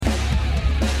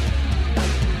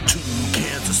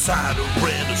cider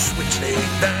and a switchblade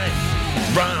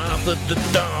knife. Robbed the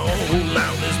doll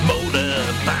on his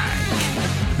motorbike.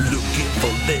 Looking for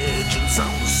legends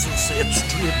on the Sunset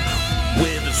Strip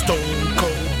with a stone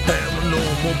cold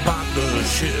paranormal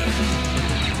partnership.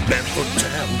 Man for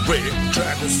town Rick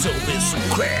tried to sell me some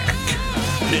crack.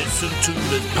 Listen to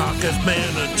this podcast,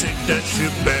 man, and take that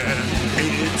shit back.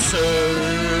 It's Urban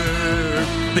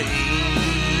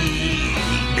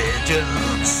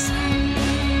Legends,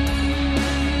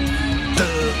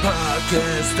 the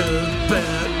podcast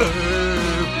about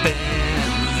urban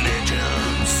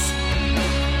legends.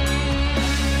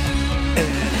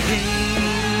 And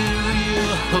here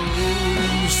your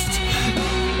host,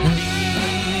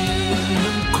 Neil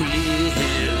and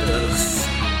Chris.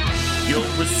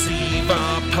 You'll receive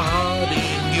our pod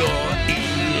in your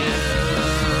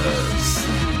ears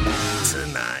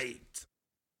tonight.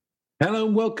 Hello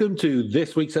and welcome to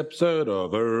this week's episode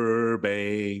of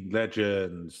Urban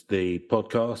Legends, the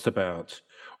podcast about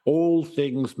all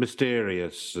things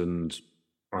mysterious and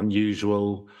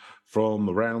unusual from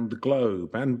around the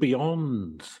globe and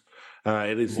beyond.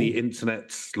 It is the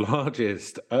internet's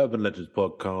largest urban legends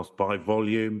podcast by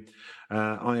volume.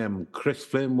 I am Chris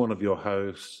Flynn, one of your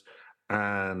hosts,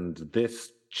 and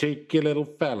this cheeky little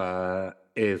fella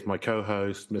is my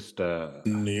co-host, Mr.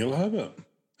 Neil Herbert.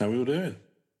 How are we all doing?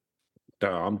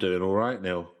 I'm doing all right,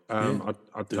 Neil. I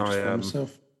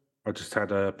just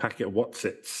had a packet of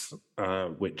Wotsits,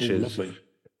 which is lovely.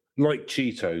 Like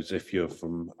Cheetos if you're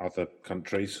from other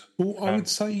countries. Well, I would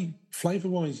say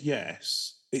flavour-wise,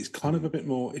 yes. It's kind of a bit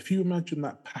more, if you imagine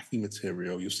that packing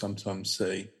material you'll sometimes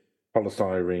see.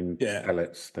 Polystyrene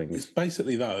pellets things. It's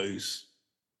basically those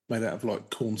made out of like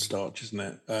cornstarch, isn't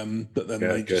it? But then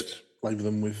they good. just flavour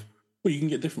them with, well, you can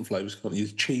get different flavours, can't you?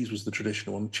 Cheese was the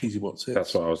traditional one, cheesy Wotsits.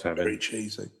 That's what I was having. Very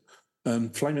cheesy.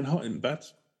 Flaming hot isn't bad.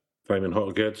 Flaming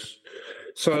hot goods.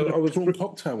 So I I was prawn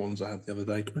cocktail ones I had the other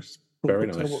day, Chris. Very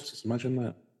cocktail nice. Wotsits, imagine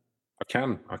that. I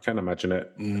can imagine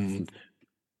it.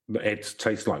 It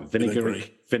tastes like vinegar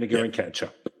and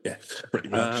ketchup. Yes, pretty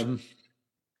much.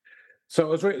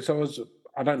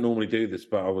 I don't normally do this,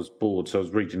 but I was bored, so I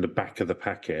was reading the back of the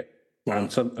packet,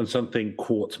 and something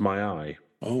caught my eye.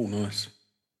 Oh, nice.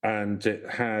 And it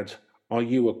had, "Are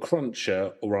you a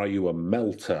cruncher or are you a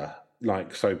melter?"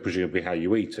 Like, so presumably how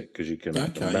you eat it, because you can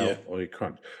melt or you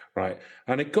crunch, right?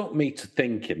 And it got me to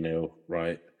thinking, Neil,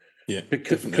 right? Yeah,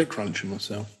 definitely crunching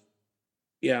myself.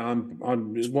 Yeah, I'm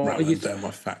rattling down my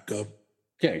fat gob.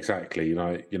 Yeah, exactly. You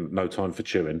know, no time for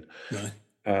chewing. No.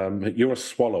 You're a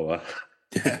swallower.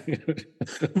 Yeah.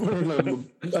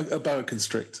 a boa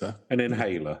constrictor. An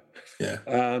inhaler. Yeah.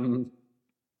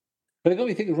 But it got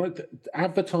me thinking, right,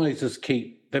 advertisers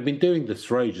they've been doing this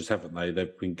for ages, haven't they?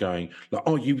 They've been going, like,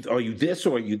 are you this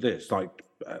or are you this? Like,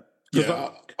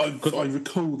 I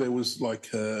recall there was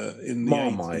like, in the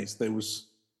Marmite 80s, there was...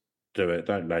 Do it,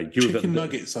 don't they? Chicken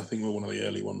nuggets, I think, were one of the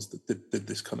early ones that did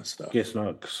this kind of stuff. Yes,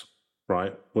 nugs.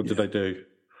 Right. What did they do?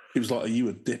 It was like, are you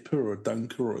a dipper or a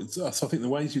dunker? So I think the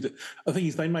ways you did... I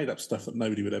think they made up stuff that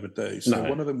nobody would ever do. So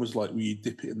one of them was like, you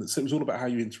dip it in... So it was all about how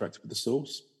you interacted with the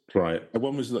sauce. Right. And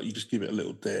one was like, you just give it a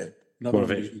little dip. Another one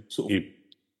was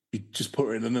you just put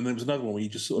it in. And then there was another one where you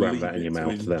just sort of leave that in your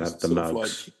mouth and then have the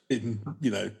nugs.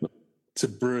 Like, to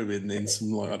brew in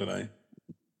some, like, I don't know.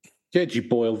 Yeah, do you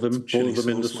boil them? Boil them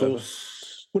in the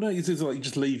sauce? Well, no, it's like you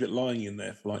just leave it lying in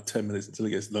there for like 10 minutes until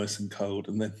it gets nice and cold,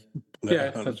 and then that's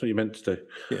what you're meant to do.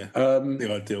 Yeah,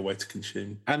 the ideal way to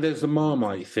consume. And there's the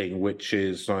Marmite thing, which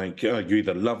is like, you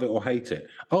either love it or hate it.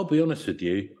 I'll be honest with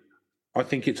you, I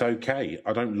think it's okay.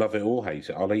 I don't love it or hate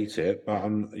it. I'll eat it,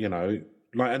 but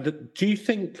do you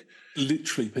think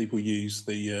literally people use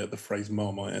the phrase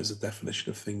Marmite as a definition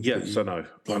of things? Yes, I know.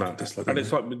 And it's like,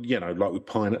 like with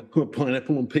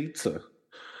pineapple on pizza.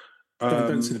 I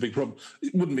don't see the big problem.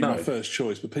 It wouldn't be my first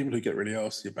choice, but people who get really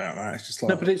arsy about that, it's just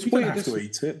like, but it's you weird. Don't have to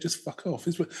eat it. Just fuck off.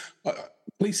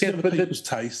 Policing other people's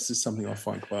tastes is something I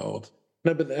find quite odd.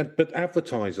 No, but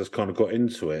advertisers kind of got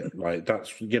into it. Like,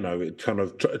 that's, it kind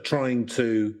of trying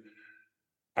to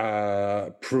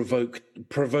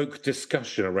provoke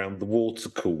discussion around the water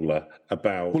cooler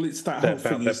about. Well, it's that whole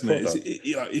thing, isn't it?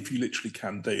 If you literally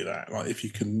can do that, like if you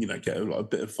can, get a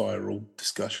bit of viral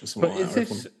discussion. But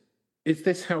is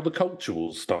this how the culture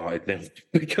all started then?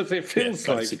 Because it feels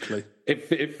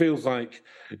it feels like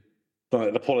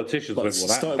the politicians went,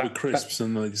 started with crisps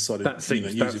and they decided to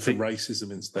use it for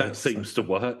racism instead. That seems to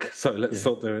work. So let's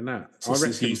start doing that. So I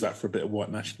reckon use that for a bit of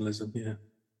white nationalism. Yeah.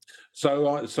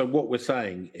 So what we're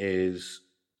saying is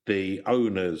the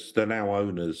now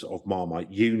owners of Marmite,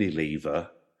 Unilever,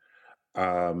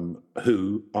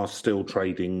 who are still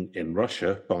trading in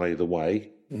Russia, by the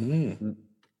way.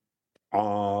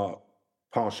 are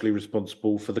partially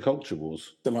responsible for the culture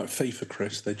wars. They're like FIFA,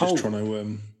 Chris. They're just trying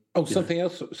to. Something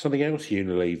else.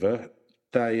 Unilever.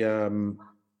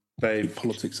 They've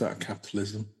politics out of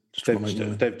capitalism.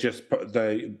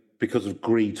 Because of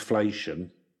greedflation,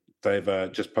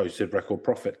 they've just posted record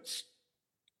profits.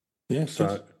 Yeah.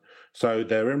 So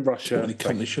they're in Russia. That's what any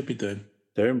company should be doing.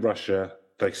 They're in Russia.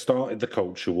 They started the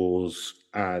culture wars,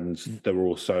 and they're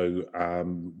also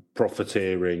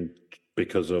profiteering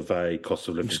because of a cost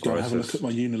of living crisis. I'm just going to have a look at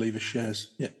my Unilever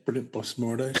shares. Yeah, brilliant. Buy some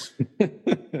more of those.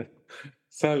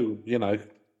 So, I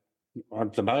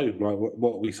don't know. Like,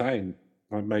 what are we saying?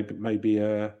 Like maybe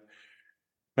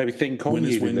think on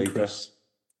Unilever. Chris.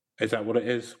 Is that what it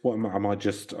is? What am I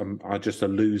just a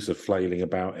loser flailing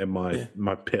about in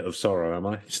my pit of sorrow? Am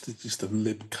I just a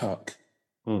lib cuck?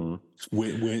 Just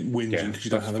whinging because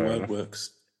you don't know how the word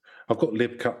works. I've got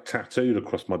lib cuck tattooed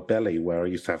across my belly where I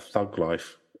used to have thug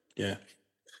life. Yeah,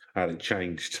 and it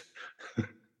changed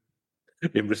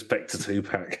in respect to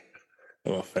Tupac.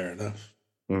 Well, fair enough.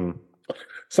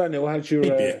 So Neil, how'd your?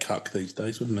 He'd be a cuck these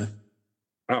days, wouldn't he?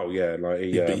 Oh yeah, like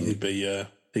he'd be.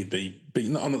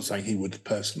 No, I'm not saying he would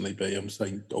personally be. I'm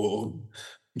saying he'd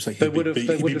be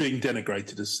being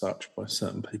denigrated as such by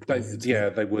certain people.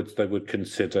 They would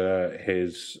consider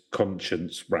his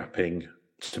conscience rapping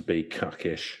to be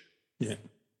cuckish.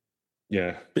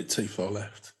 Yeah. Bit too far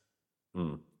left.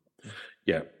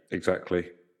 Yeah, exactly.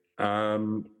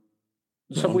 I'm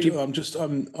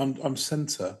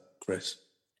centre, Chris.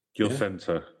 You're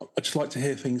centre. I just like to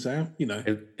hear things out,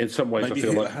 In some ways, maybe I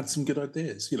feel like I had some good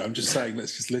ideas. I'm just saying,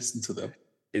 let's just listen to them.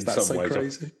 In some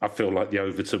ways, I feel like the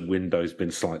Overton window's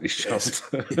been slightly shut.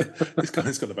 This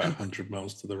guy's got about 100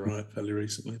 miles to the right fairly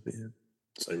recently, but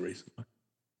so recently.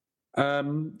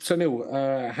 So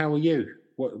Neil, how are you?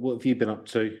 What have you been up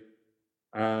to?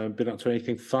 Been up to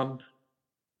anything fun?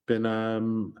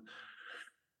 Been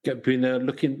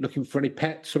looking for any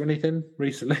pets or anything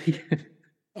recently?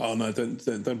 Oh no!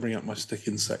 Don't bring up my stick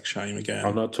insect shame again.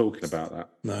 I'm not talking about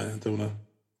that. No, I don't want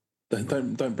to.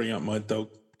 Don't bring up my dog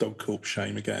corpse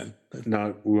shame again.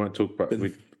 No, we won't talk about it.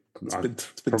 I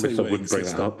promise I wouldn't bring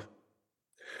that up.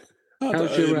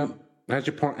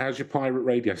 How's your pirate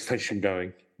radio station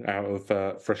going?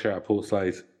 Fresh out of Port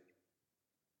Slade.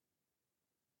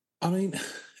 I mean,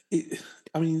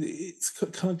 it's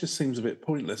kind of just seems a bit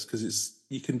pointless because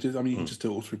you can just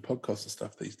do it all through podcasts and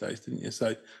stuff these days, didn't you?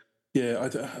 So. Yeah,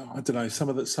 I don't know. Some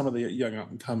of the young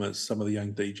up and comers, some of the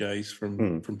young DJs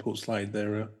from Port Slade,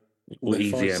 they're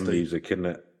EDM music, isn't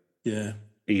it? Yeah,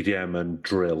 EDM and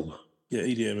drill. Yeah,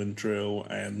 EDM and drill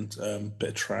and bit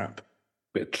of trap,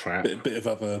 bit of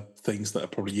other things that are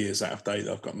probably years out of date.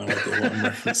 I've got no idea what I'm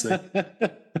referencing.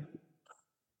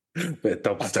 Bit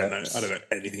of dubstep. I don't know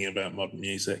anything about modern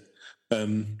music.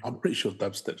 I'm pretty sure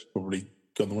dubstep's probably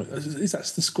gone the way. Is that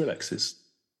the Skrillex's?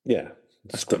 Yeah.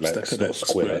 Skrillex, not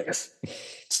Skrillex.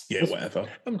 Yeah, whatever.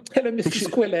 Hello, Mr.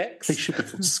 Skrillex. He should be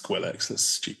called Skrillex. That's a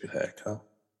stupid haircut.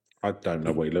 I don't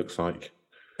know what he looks like.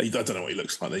 I don't know what he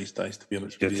looks like these days, to be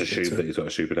honest with you. You just assume that he's got a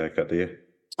stupid haircut, do you?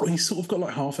 Well, he's sort of got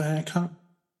like half a haircut.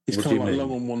 He's kind of like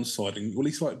long on one side, and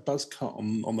he's like buzz cut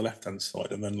on the left-hand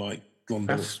side, and then like blonde.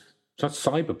 That's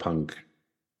cyberpunk.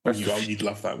 You'd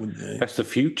love that, wouldn't you? That's the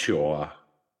future.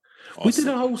 We did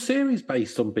a whole series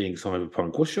based on being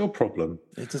cyberpunk. What's your problem?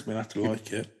 It doesn't mean I have to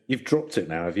like it. You've dropped it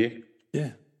now, have you?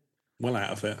 Yeah. Well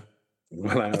out of it.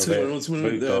 Went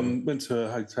to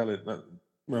a hotel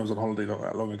when I was on holiday not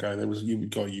that long ago. There was a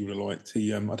guy you would have liked.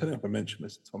 He, I don't know if I mentioned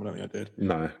this, Tom. I don't think I did.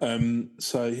 No.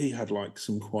 So he had like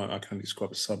some quite, I can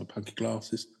describe as cyberpunky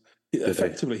glasses.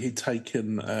 Effectively, he'd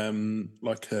taken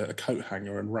like a coat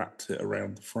hanger and wrapped it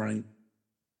around the frame.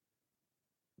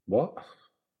 What?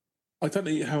 I don't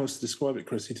know how else to describe it,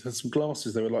 Chris. He had some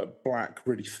glasses. They were like black,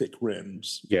 really thick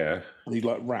rims. Yeah. And he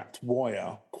like wrapped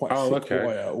wire, quite thick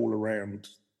wire, all around.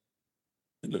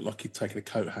 It looked like he'd taken a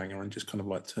coat hanger and just kind of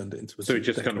like turned it into a. So he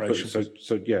just kind of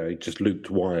he just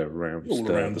looped wire around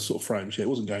around the sort of frames. Yeah, it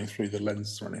wasn't going through the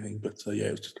lenses or anything, but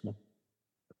it was just kind of.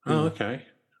 Oh, okay.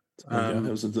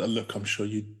 There was a look I'm sure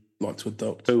you'd like to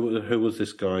adopt. Who was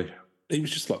this guy? He was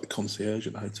just like the concierge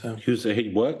at the hotel.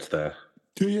 He worked there.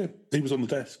 Yeah, he was on the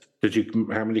desk.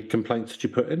 How many complaints did you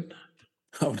put in?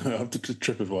 Oh no, I've just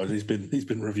TripAdvisor. He's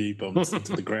been review bombed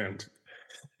into the ground.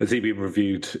 Has he been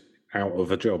reviewed out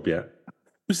of a job yet?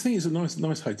 I think it's a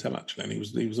nice hotel actually, and he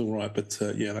was all right. But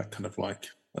that kind of like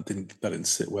that didn't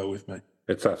sit well with me.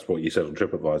 That's what you said on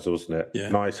TripAdvisor, wasn't it? Yeah.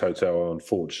 Nice hotel.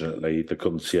 Unfortunately, the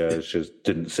concierge just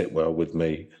didn't sit well with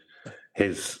me.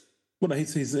 He's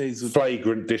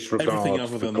flagrant disregard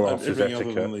for glasses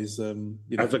etiquette. Other than his,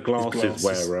 as a glasses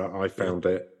wearer, I found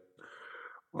it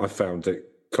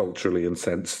culturally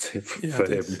insensitive for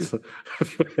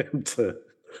him to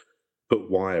put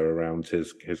wire around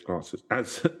his glasses.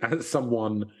 As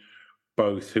someone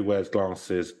both who wears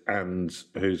glasses and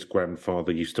whose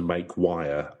grandfather used to make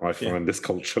wire, I find this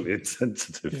culturally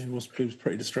insensitive. Yeah, it was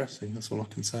pretty distressing. That's all I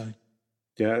can say.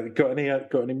 Yeah, got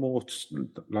any more?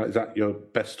 Like, is that your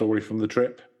best story from the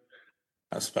trip?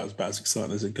 That's about as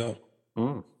exciting as it got.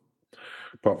 Oh.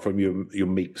 Apart from your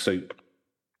meat soup.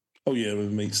 Oh yeah,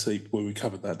 with meat soup. Well, we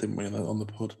covered that, didn't we, on the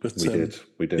pod? But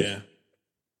we did. Yeah.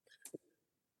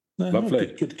 No, lovely.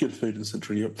 Good food in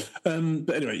Central Europe.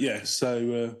 But anyway, yeah.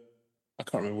 So I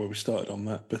can't remember where we started on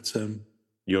that, but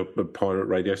your pirate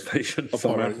radio station. I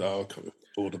got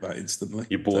bored of that instantly.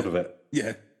 You're bored of it?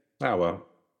 Yeah. Oh well,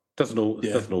 doesn't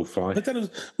all fly. But then,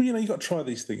 you got to try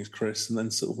these things, Chris, and then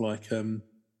sort of like,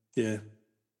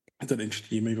 I don't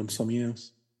interest you. Move on to something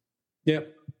else. Yeah.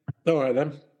 All right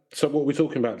then. So what are we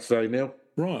talking about today, Neil?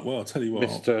 Right. Well, I'll tell you what,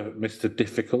 Mr.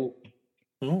 Difficult.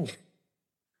 Oh.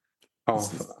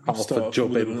 Half a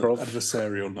job improv.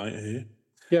 Adversarial night here.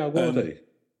 Yeah, will do.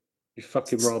 You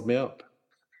fucking riled me up.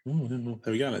 Oh, there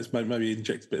we go. Let's maybe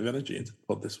inject a bit of energy into the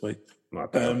pod this week. I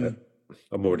doubt it.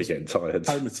 I'm already getting tired.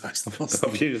 I've used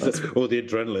all the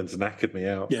adrenaline's knackered me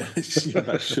out. Yeah,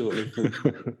 that short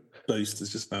boost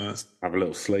is just nice. Have a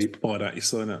little sleep. Fired out your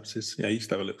synapses. Yeah, you used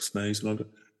to have a little snooze.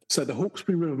 So the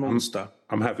Hawkesbury River Monster.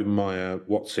 I'm having my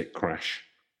what's it crash.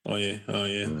 Oh yeah.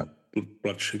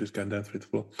 Blood sugar's going down through the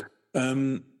floor.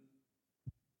 Anyway,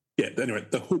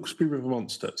 the Hawkesbury River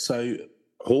Monster. So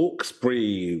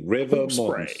Hawkesbury River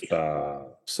Monster.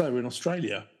 So we're in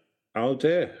Australia. Oh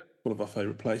dear. One of our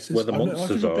favourite places. Where the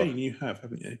monsters are. Been, you have,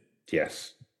 haven't you?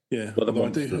 Yes. Yeah. Where the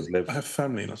monsters live. I have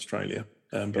family in Australia.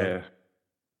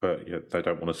 But they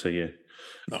don't want to see you.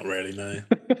 Not really, no.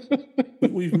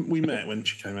 we met when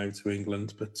she came over to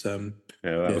England, but that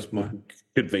was my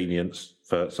convenience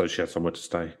so she had somewhere to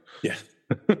stay. Yeah.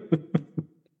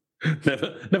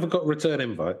 Never got a return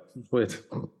invite. It's weird.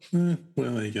 Well,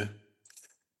 there you go.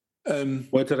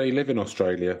 Where do they live in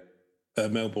Australia?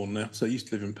 Melbourne now. So I used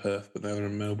to live in Perth, but now they're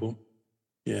in Melbourne.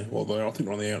 Yeah, well, I think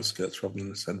they're on the outskirts rather than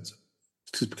the centre.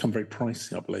 It's become very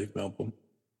pricey, I believe, Melbourne.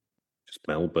 Just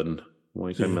Melbourne.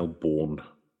 Why do you say Melbourne?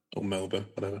 Or Melbourne,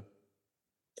 whatever.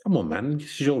 Come on, man.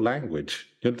 This is your language.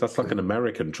 That's like an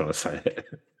American trying to say it.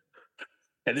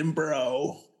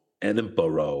 Edinburgh. I don't know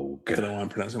why I'm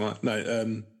pronouncing it like that.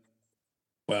 No,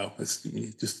 well, it's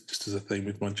just as a theme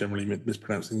with my generally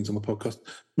mispronouncing things on the podcast.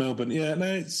 Melbourne,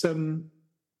 it's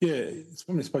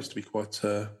supposed to be quite.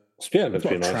 It's meant to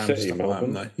be a nice city,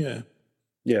 Melbourne. Like that,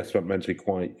 it's meant to be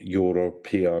quite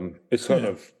European. It's kind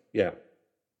of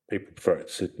people prefer it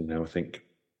to Sydney now, I think.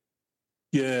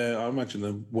 Yeah, I imagine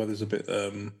the weather's a bit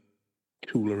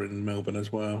cooler in Melbourne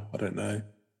as well. I don't know.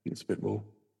 It's a bit more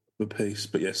of a piece,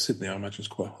 but Sydney I imagine is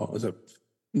quite hot.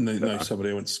 Somebody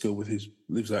I went to school with who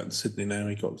lives out in Sydney now.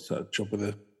 He got a job with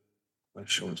an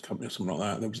insurance company or something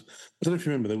like that. I don't know if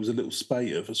you remember, there was a little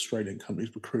spate of Australian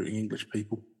companies recruiting English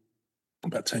people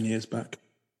about 10 years back.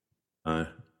 No,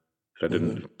 they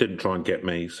didn't try and get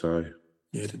me, so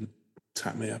it didn't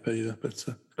tap me up either. But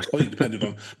I think it depended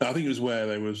on. No, I think it was where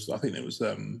there was. I think it was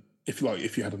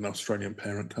if you had an Australian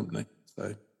parent company.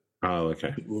 So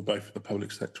okay, we were both in the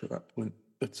public sector at that point.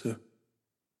 But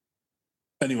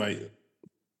anyway.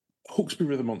 Hawkesbury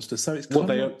River Monster. So it's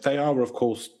they are of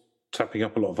course tapping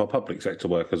up a lot of our public sector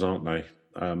workers, aren't they?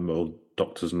 Or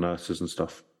doctors and nurses and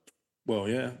stuff. Well,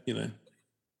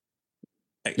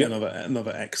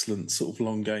 another excellent sort of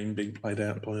long game being played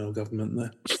out by our government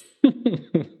there.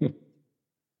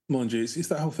 Mind you, it's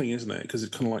that whole thing, isn't it? Because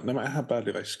it's kind of like no matter how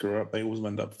badly they screw up, they always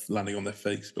end up landing on their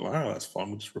feet. But like, that's fine.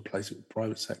 We'll just replace it with the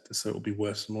private sector, so it'll be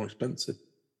worse and more expensive.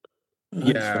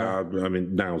 I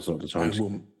mean, now's not the time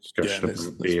to discussion let's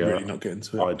really not get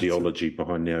into it. Ideology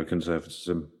behind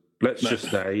neoconservatism. Let's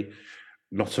just say,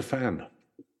 not a fan.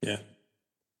 Yeah.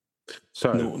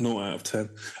 So, not out of 10.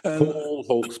 Paul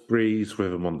Hawkesbury's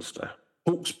River Monster.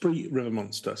 Hawkesbury River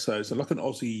Monster. So it's like an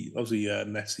Aussie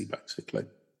Nessie, basically.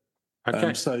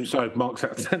 Okay. So marks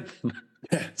out of 10.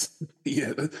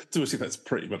 Yeah. Obviously, that's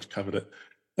pretty much covered it.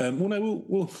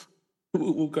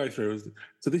 We'll go through.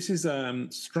 So this is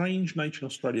Strange Nature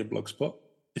Australia blogspot.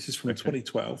 This is from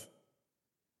 2012.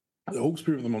 The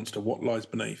Hawkesbury River Monster, What Lies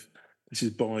Beneath. This is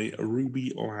by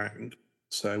Ruby Lang.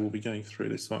 So we'll be going through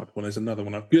this article. And there's another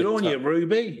one. Good on you,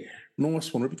 Ruby.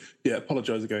 Nice one, Ruby. Yeah,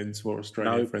 apologise again to our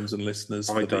Australian friends and listeners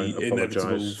for the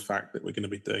inevitable fact that we're going to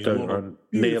be doing.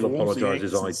 Neil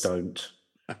apologises, I don't.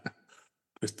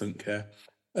 Chris don't care.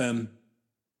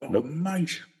 Nope.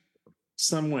 Mate.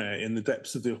 Somewhere in the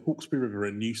depths of the Hawkesbury River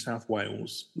in New South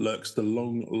Wales lurks the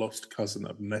long-lost cousin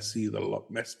of Nessie the Loch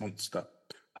Ness Monster,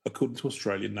 according to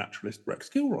Australian naturalist Rex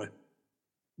Gilroy.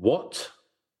 What?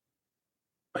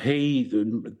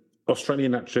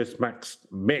 Australian naturalist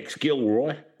Max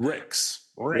Gilroy. Rex,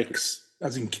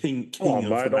 as in king Oh, of mate,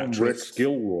 the I'm Rex naturalists.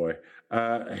 Gilroy.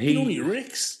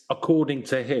 Rex? According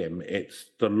to him,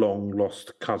 it's the long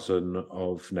lost cousin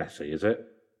of Nessie, is it?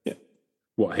 Yeah.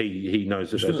 What he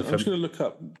knows that I'm just going to look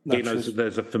up. He knows that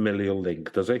there's a familial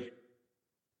link, does he?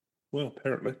 Well,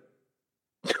 apparently.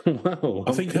 Well,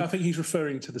 I think he's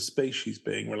referring to the species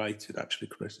being related. Actually,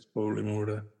 Chris, it's probably more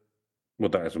to. Well,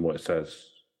 that isn't what it says.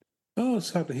 Oh,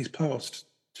 sadly, he's passed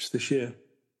just this year.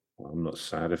 Well, I'm not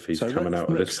sad if he's coming out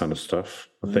of this kind of stuff.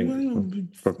 I think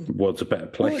the world's a better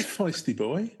place. Feisty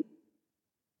boy.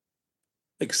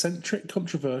 Eccentric,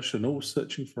 controversial, and always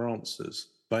searching for answers.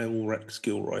 Bale Rex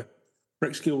Gilroy.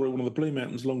 Rex Gilroy, one of the Blue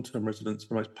Mountains' long-term residents,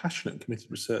 the most passionate and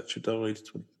committed researcher, died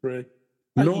 23.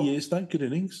 80 years, though. Good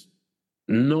innings.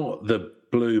 Not the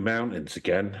Blue Mountains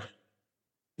again.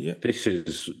 Yeah. This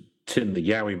is in the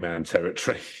Yowie Man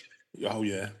territory. Oh,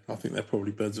 yeah. I think they're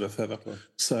probably birds of a feather.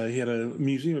 So he had a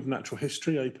Museum of Natural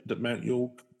History opened at Mount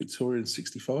York, Victoria in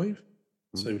 65.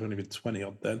 So he would only been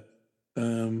 20-odd then.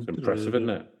 It's impressive, isn't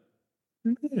it?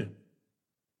 Yeah.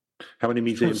 How many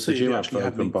museums did you have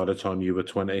open by the time you were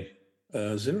 20?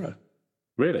 0.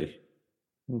 Really?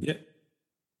 Yeah.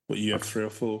 What, you have 3 or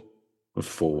 4?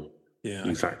 4. Yeah.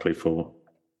 Exactly 4.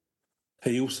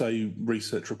 He also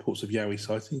researched reports of Yowie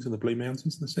sightings in the Blue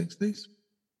Mountains in the 60s.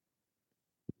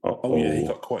 Oh, yeah, he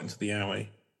got quite into the Yowie.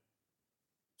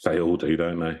 They all do,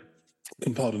 don't they?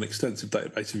 Compiled an extensive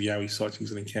database of Yowie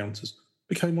sightings and encounters.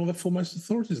 Became one of the foremost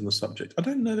authorities on the subject. I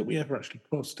don't know that we ever actually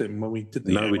crossed him when we did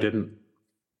the No, Yowie. we didn't.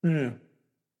 Yeah.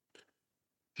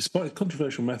 Despite his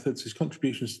controversial methods, his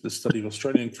contributions to the study of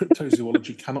Australian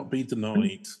cryptozoology cannot be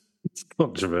denied. It's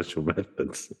controversial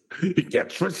methods. He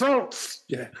gets results.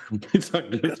 Yeah. It's like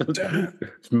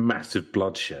it's massive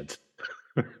bloodshed.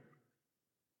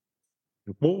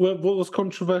 What was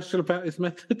controversial about his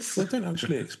methods? Well, they don't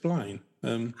actually explain.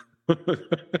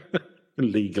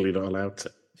 Legally not allowed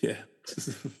to. Yeah.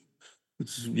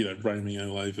 It's, roaming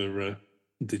all over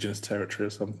Indigenous territory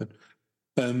or something.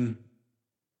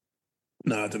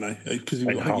 No, I don't know.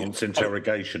 Enhanced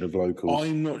interrogation of locals.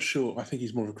 I'm not sure. I think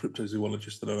he's more of a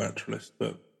cryptozoologist than a naturalist.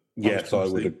 But yes, I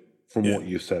would. From what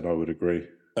you said, I would agree.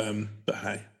 But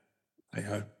hey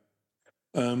ho.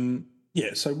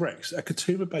 Yeah, so Rex, a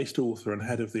Katoomba-based author and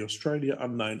head of the Australia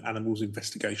Unknown Animals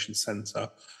Investigation Centre,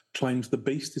 claims the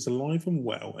beast is alive and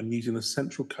well and using the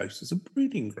Central Coast as a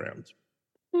breeding ground.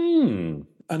 And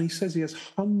he says he has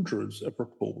hundreds of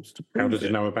reports to prove. How does he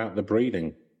know about the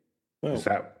breeding? Well, is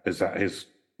that his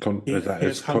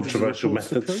controversial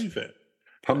methods? To prove it.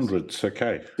 Hundreds,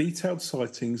 okay. Detailed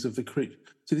sightings of the creature.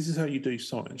 So this is how you do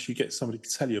science. You get somebody to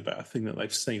tell you about a thing that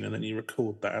they've seen, and then you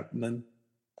record that, and then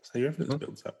that's how your evidence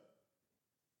builds up.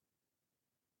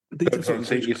 Don't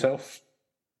see it yourself?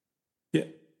 Yeah.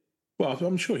 Well,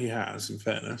 I'm sure he has, in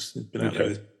fairness. He's been out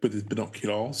there with his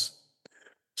binoculars.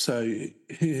 So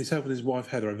himself and his wife,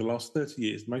 Heather, over the last 30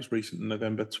 years, most recent in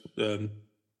November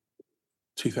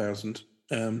 2000,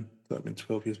 that had been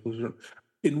 12 years.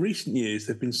 In recent years,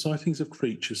 there have been sightings of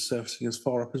creatures surfacing as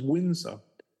far up as Windsor.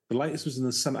 The latest was in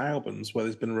the St Albans, where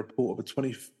there's been a report of a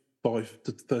 25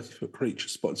 to 30-foot creature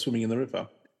spotted swimming in the river.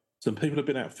 Some people have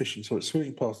been out fishing, saw it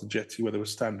swimming past the jetty where they were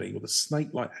standing with a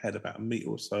snake-like head about a metre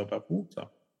or so above water.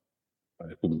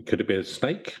 Could it be a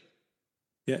snake?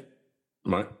 Yeah.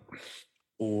 Right.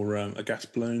 Or a gas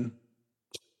balloon.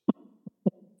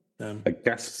 A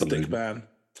gas balloon? Stick man.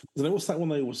 What's that one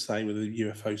they always say with the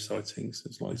UFO sightings?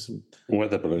 It's like some...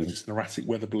 Weather balloon. Just an erratic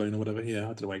weather balloon or whatever. Yeah,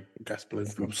 I don't know where gas balloon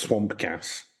from. Swamp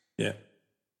gas. Yeah.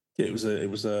 Yeah, it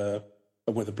was a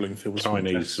weather balloon filled with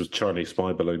Chinese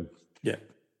spy balloon. Yeah.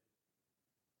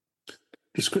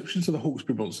 Descriptions of the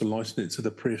Hawkesbury monster liken it to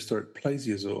the prehistoric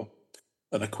plesiosaur,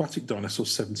 an aquatic dinosaur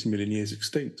 70 million years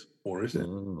extinct. Or is it?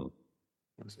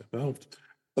 Has it evolved?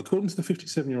 According to the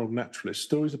 57-year-old naturalist,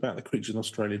 stories about the creature in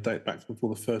Australia date back to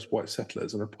before the first white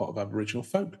settlers and are part of Aboriginal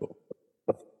folklore.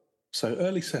 So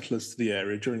early settlers to the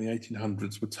area during the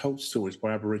 1800s were told stories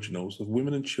by Aboriginals of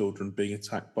women and children being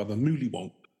attacked by the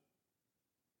Moolewonk.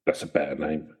 That's a better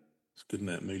name. It's good, isn't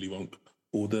it? Moolewonk.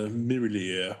 Or the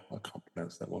Mirilier. I can't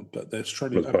pronounce that one, but the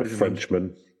Australian Aboriginal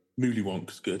Frenchman. Moolewonk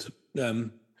is good.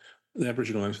 The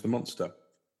Aboriginal name for the monster.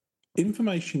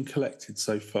 Information collected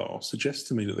so far suggests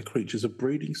to me that the creatures are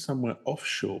breeding somewhere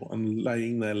offshore and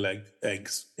laying their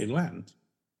eggs inland.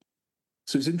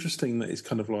 So it's interesting that it's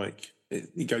kind of like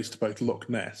it goes to both Loch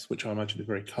Ness, which I imagine is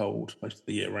very cold most of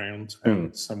the year round,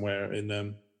 and somewhere in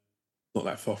not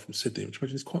that far from Sydney, which I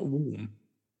imagine is quite warm.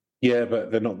 Yeah,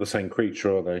 but they're not the same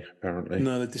creature, are they, apparently?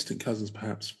 No, they're distant cousins,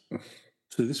 perhaps.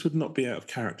 So this would not be out of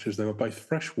character, as they were both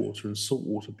freshwater and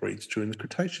saltwater breeds during the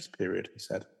Cretaceous period, he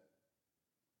said.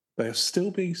 They are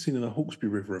still being seen in the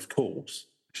Hawkesbury River, of course,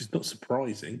 which is not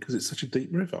surprising because it's such a deep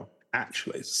river.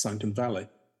 Actually, it's a sunken valley.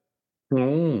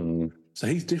 Mm. So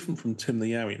he's different from Tim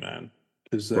the Yowie Man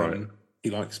because Right. he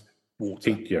likes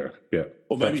water. Yeah.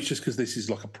 Or maybe it's just because this is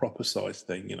like a proper size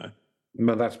thing, you know.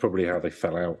 Well, that's probably how they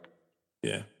fell out.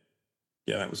 Yeah.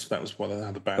 Yeah, that was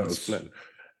how the band split.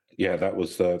 Yeah, that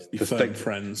was the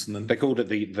friends, and then they called it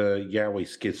the Yowie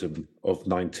Schism of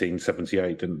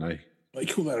 1978, didn't they? They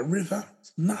call that a river?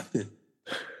 It's nothing.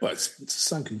 Well, it's a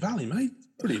sunken valley, mate.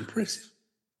 Pretty impressive.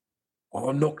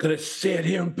 I'm not going to sit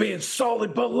here and be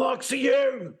insulted by the likes of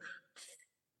you.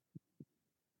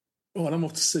 Oh, and I'm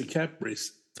off to see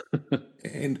Cadbury's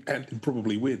and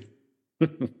probably win.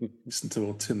 Listen to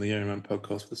our Tim the Yowie Man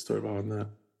podcast for the story behind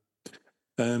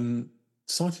that.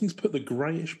 Sightings put the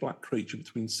greyish black creature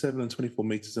between 7 and 24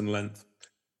 metres in length.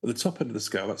 At the top end of the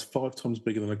scale, that's 5 times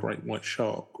bigger than a great white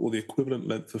shark, or the equivalent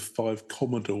length of 5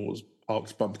 Commodores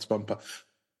parked bumper to bumper.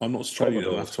 I'm not Australian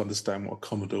enough to understand what a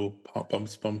Commodore parked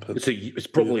bumper to bumper. It's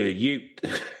probably a ute.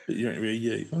 You don't really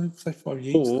a ute. I'd say 5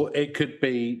 utes. Or it could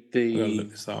be I'm going to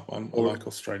look this up. I like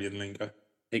Australian lingo.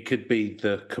 It could be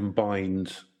the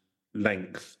combined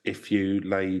length if you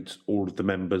laid all of the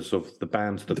members of the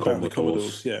band, the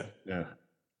Commodores. Yeah. Yeah.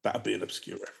 That'd be an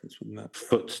obscure reference, wouldn't that?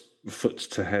 Foot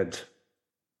to head.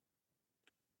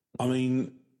 I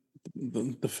mean,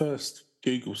 the first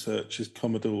Google search is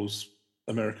Commodore's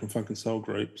American Funk and Soul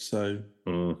Group, so...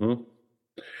 Mm-hmm.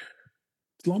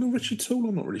 Is Lionel Richie tall?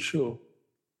 I'm not really sure.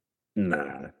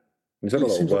 Nah. He's had a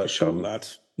lot of work like a short lad.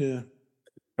 Yeah.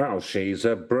 Oh, she's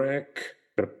a brick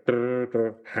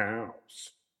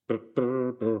house.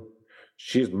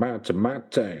 She's mate.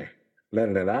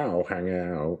 Letting it all hang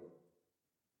out.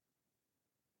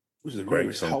 Was it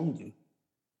great? Holden.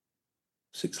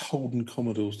 6 Holden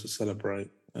Commodores to celebrate.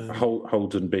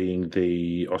 Holden being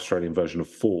the Australian version of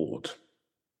Ford.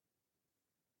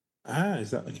 Is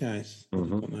that the case?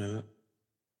 Mm-hmm. I don't know that.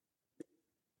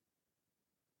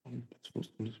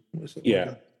 What is it?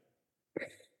 Yeah.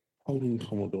 Holden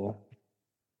Commodore.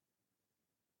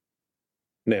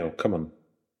 Neil, come on.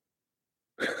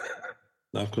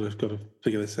 No, I've got to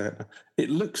figure this out now. It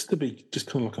looks to be just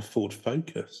kind of like a Ford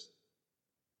Focus.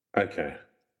 Okay.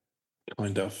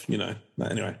 Kind of, you know.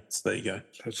 Anyway, so there you go.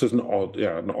 It's just an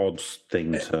odd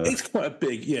thing to... It's quite a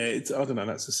big, I don't know,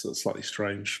 that's just slightly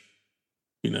strange.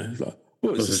 You know, it's like,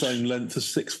 well, it's the same length as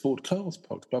 6 Ford cars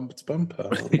parked bumper to bumper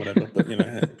or whatever, but, you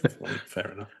know,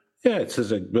 fair enough. Yeah, it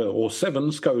says, or 7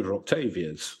 Skoda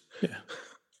Octavias. Yeah.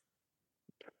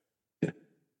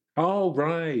 Oh,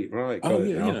 right. Oh,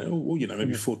 yeah,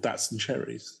 maybe 4 Datsun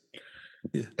Cherries.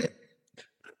 Yeah.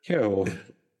 Yeah,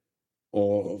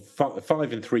 or 5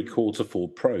 3/4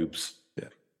 Ford Probes. Yeah.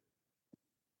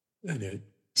 Anyway,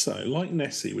 so like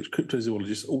Nessie, which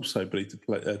cryptozoologists also believe to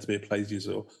be a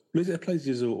plesiosaur. Is it a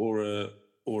plesiosaur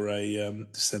or a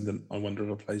descendant? I wonder of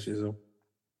a plesiosaur.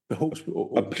 The Hawkesbury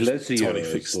or a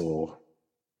plesiosaur.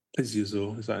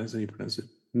 Plesiosaur, is that how you pronounce it?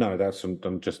 No, I'm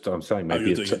saying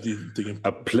maybe a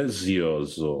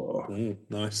plesiosaur. Oh,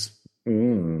 nice.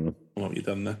 What you've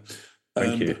done there.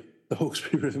 Thank you. The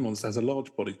Hawkesbury River monster has a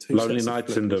large body. Lonely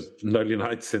nights in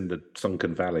the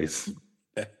sunken valleys.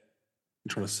 Yeah, I'm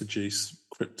trying to seduce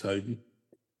cryptode.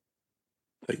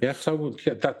 That's the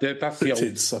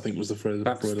cryptids, I think was the phrase.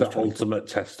 That's the ultimate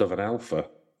test of an alpha.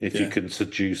 If you can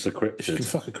seduce a cryptid, if you can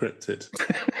fuck a cryptid,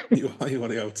 you are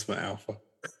the ultimate alpha.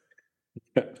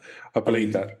 I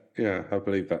believe that. Yeah, I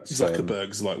believe that.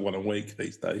 Zuckerberg's like 1 a week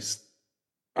these days.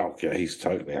 Oh yeah, he's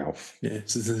totally alf. Yeah,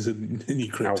 so there's a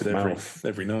new cryptid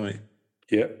every night.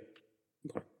 Yep.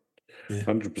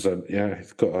 100%. Yeah,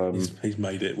 he's got. He's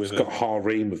made it with. He's got a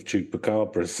harem of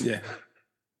chupacabras. Yeah,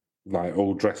 like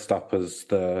all dressed up as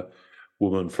the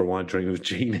woman from I Dream of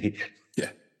Jeannie.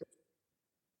 Yeah.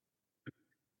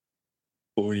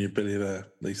 Or when you're a billionaire,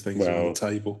 these things are on the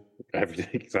table. Everything,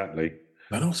 exactly.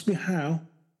 Don't ask me how.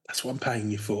 That's what I'm paying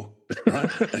you for.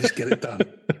 Right? I just get it done.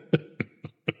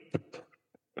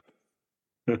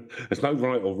 There's no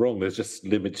right or wrong. There's just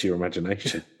limits to your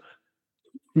imagination.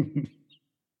 Yeah.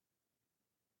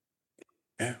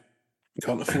 You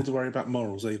can't afford to worry about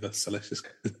morals either, so let's just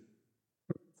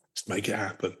make it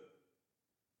happen.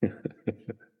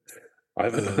 I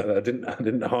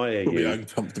didn't hire you. You.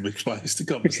 Uncomfortably close to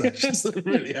conversations that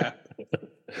really happen.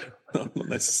 Not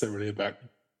necessarily about.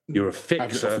 You're a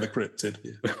fixer. The cryptid.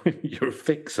 Yeah. You're a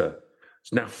fixer.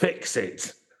 So now fix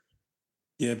it.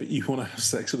 Yeah, but you want to have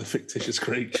sex with a fictitious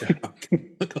creature. I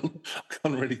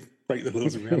can't really break the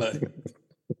laws of reality.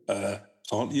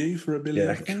 Can't you for £1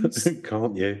 million?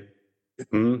 Can't you?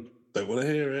 Mm. Don't want to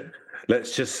hear it.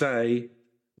 Let's just say,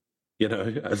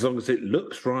 as long as it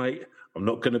looks right, I'm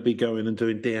not going to be going and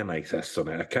doing DNA tests on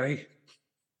it, okay?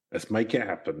 Let's make it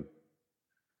happen.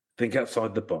 Think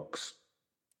outside the box.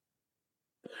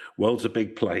 World's a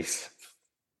big place.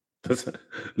 A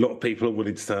lot of people are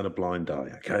willing to turn a blind eye,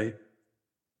 okay?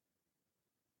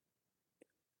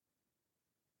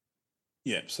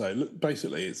 Yeah, so look,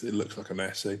 basically it looks like a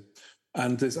Nessie.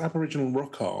 And there's Aboriginal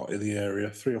rock art in the area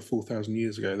 3,000 or 4,000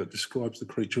 years ago that describes the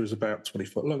creature as about 20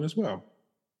 foot long as well.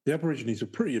 The Aborigines are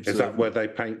pretty observant. Is that where they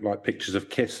paint like pictures of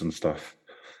Kiss and stuff?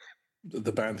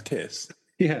 The band Kiss?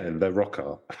 Yeah, and their rock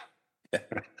art.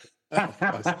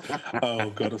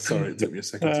 Oh, God, I'm sorry. It took me a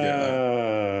second to get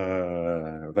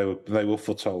that. They were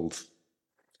foretold.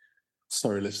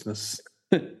 Sorry, listeners.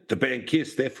 The band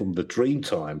Kiss, they're from the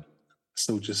Dreamtime.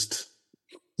 Still just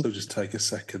take a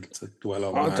second to dwell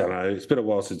on that. I don't know. It's been a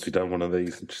while since we've done one of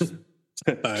these.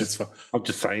 It's fine. I'm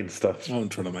just saying stuff. I'm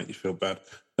trying to make you feel bad.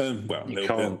 Well, you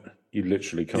can't. Bit. You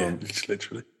literally can't. Yeah,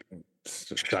 literally.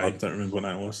 I don't remember what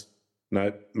that was.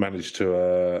 No, managed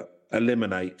to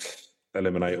eliminate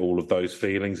all of those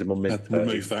feelings in my mid.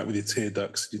 Remove that with your tear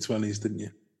ducts in your 20s, didn't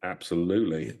you?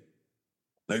 Absolutely. Yeah.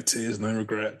 No tears, no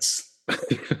regrets.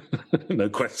 No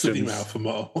questions. Your mouth a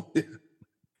mile.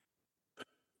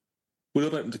 We're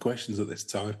not open to questions at this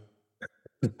time.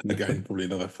 Again, probably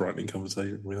another frightening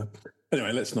conversation.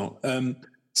 Anyway, let's not.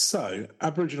 So,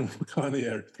 Aboriginal kind of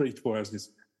area, 3 to 4 hours.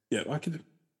 Yeah, I could.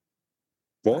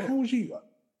 What? How would you?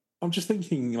 I'm just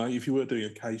thinking, like, if you were doing a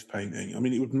cave painting, I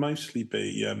mean, it would mostly be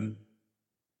your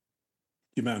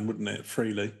man, wouldn't it?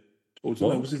 Freely. Or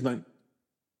what was his name?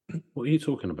 What are you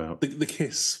talking about? The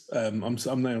Kiss. I'm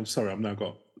now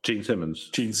got Gene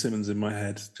Simmons in my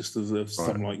head, just as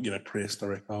some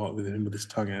prehistoric art with him with his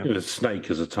tongue out. With a snake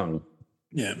as a tongue.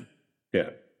 Yeah.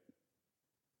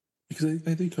 Because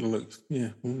they do kind of look, yeah.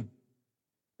 Mm.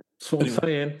 That's what I'm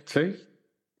saying. See,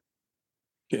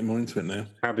 getting more into it now.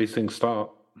 How these things start.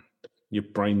 Your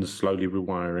brain's slowly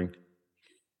rewiring.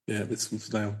 Yeah, it's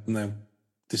now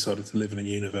decided to live in a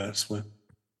universe where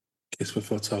Kiss were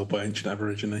foretold by ancient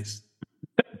Aborigines.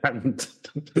 And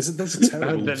there's a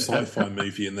terrible sci-fi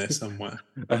movie in there somewhere.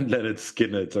 And Leonard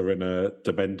Skinner's are in a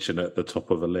dimension at the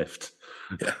top of a lift.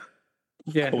 Yeah.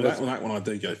 Yeah. Oh, that one I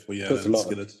do go for, yeah. There's a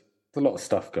lot of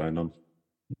stuff going on.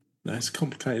 No, it's a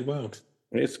complicated world.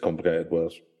 It's a complicated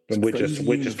world. And we're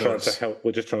just trying to help.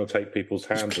 We're just trying to take people's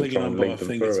hands and try and lead them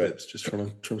through it. Just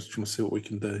trying to see what we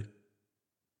can do.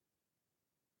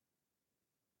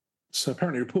 So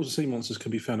apparently reports of sea monsters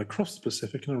can be found across the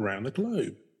Pacific and around the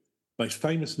globe. Most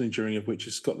famous and enduring of which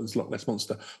is Scotland's Loch Ness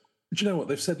Monster. Do you know what?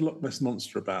 They've said Loch Ness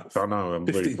Monster about I know, I'm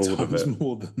 15 really bored times of it.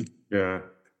 more than... Yeah.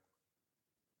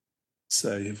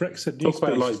 So Rex said... Talk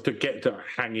about like to get to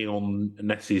hanging on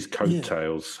Nessie's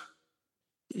coattails.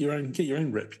 Yeah. Get your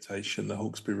own reputation, the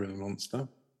Hawkesbury River Monster.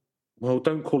 Well,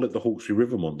 don't call it the Hawkesbury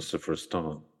River Monster for a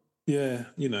start. Yeah,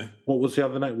 you know. What was the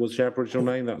other name? What's the Aboriginal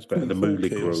name? That's better. The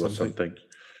Mooligrew or something.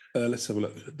 Let's have a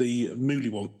look. The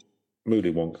Moolywonk.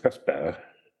 Moolywonk, that's better.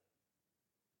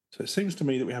 So it seems to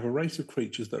me that we have a race of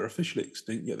creatures that are officially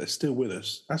extinct, yet they're still with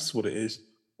us. That's what it is.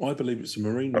 I believe it's a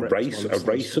marine race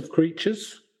of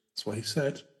creatures? That's what he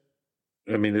said.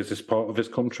 I mean, is this part of his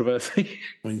controversy?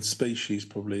 I mean, species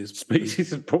probably is.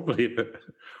 Species is probably a bit...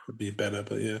 Would be better,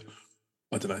 but yeah.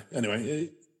 I don't know. Anyway,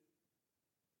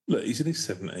 look, he's in his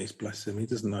 70s, bless him. He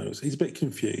doesn't know. He's a bit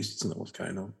confused, doesn't know what's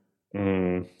going on.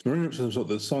 Marine reptiles,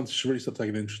 the scientists should really start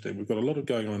taking interest in. We've got a lot of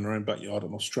going on in our own backyard,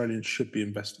 and Australians should be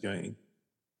investigating.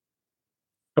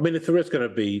 I mean, if there is going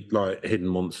to be like hidden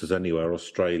monsters anywhere,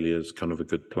 Australia's kind of a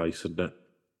good place, isn't it?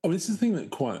 I mean, it's the thing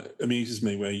that quite amuses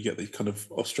me, where you get these kind of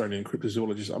Australian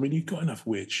cryptozoologists. I mean, you've got enough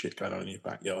weird shit going on in your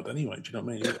backyard anyway. Do you know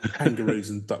what I mean? Kangaroos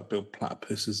and duck-billed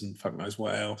platypuses and fuck knows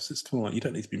what else. It's kind of like you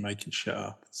don't need to be making shit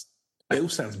up. It all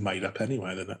sounds made up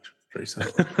anyway. The natural history.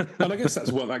 And I guess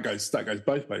that's what that goes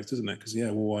both ways, doesn't it? Because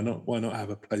why not? Why not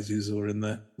have a plesiosaur in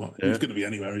there? Well, it's going to be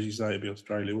anywhere, as you say. It'd be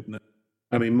Australia, wouldn't it?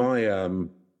 I mean,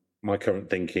 my current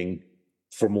thinking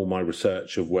from all my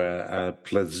research of where a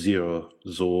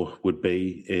plesiosaur would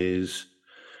be is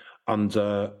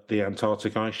under the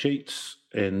Antarctic ice sheets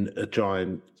in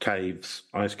giant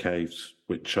ice caves,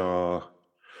 which are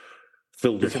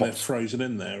filled with they're frozen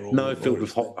in there? Filled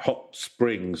with hot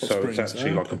springs. It's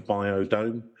actually like a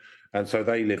biodome. And so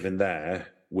they live in there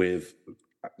with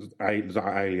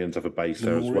aliens have a base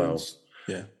there as well.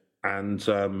 Yeah. And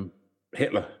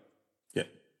Hitler. Yeah.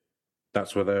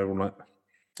 That's where they're all at.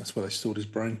 That's where they stored his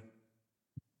brain.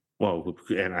 Well,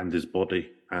 and his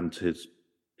body, and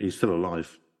he's still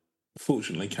alive.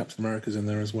 Fortunately, Captain America's in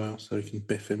there as well, so he can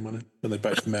biff him when they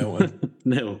both melt and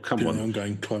No, come do on. the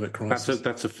ongoing climate crisis.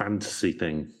 That's a fantasy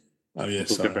thing. Oh, yeah, I'm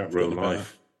talking about real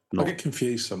life. I get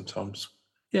confused sometimes.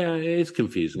 Yeah, it is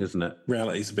confusing, isn't it?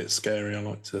 Reality's a bit scary. I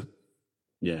like to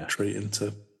treat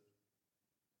into.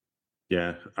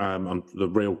 Yeah, the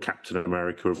real Captain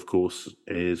America, of course,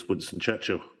 is Winston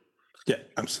Churchill. Yeah,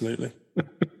 absolutely.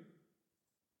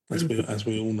 as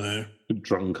we all know.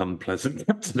 Drunk, unpleasant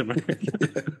Captain America.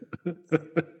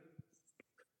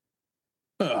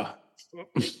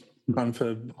 Time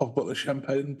for a hot bottle of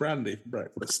champagne and brandy for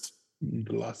breakfast. And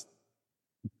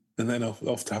then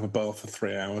off to have a bath for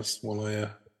 3 hours while I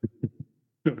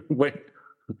read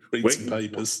some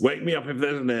papers. Wake me up if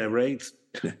there's an air raid.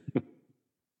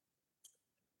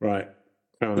 Right.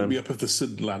 Wake me up if the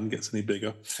Sunderland gets any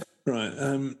bigger. Right.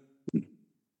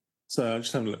 So I'm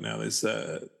just having a look now. There's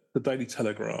the Daily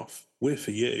Telegraph. We're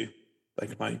for you, they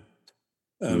claim.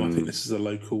 I think this is a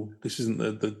local. This isn't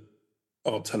the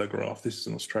Art Telegraph. This is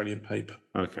an Australian paper.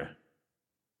 Okay.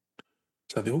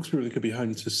 So the Hawkesbury River could be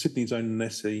home to Sydney's own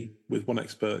Nessie, with one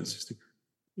expert insisting.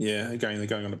 Yeah, again, they're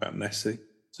going on about Nessie.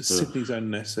 So Sydney's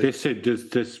own Nessie.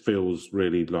 This feels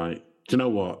really like. Do you know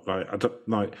what? Like I don't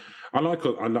like.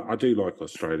 I do like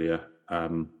Australia,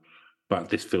 but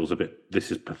this feels a bit.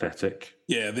 This is pathetic.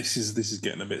 Yeah, this is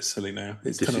getting a bit silly now.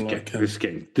 It's kind of like this is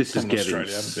getting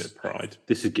Australia have a bit of pride.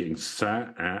 This is getting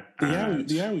sat at. The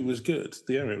Yowie was good.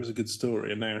 The Yowie was a good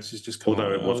story, and now it's just.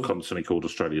 Although it was constantly called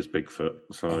Australia's Bigfoot.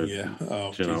 So oh yeah,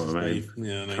 do you know what I mean?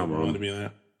 Yeah, no, come on. Me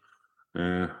of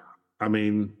that. I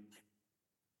mean,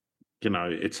 you know,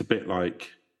 it's a bit like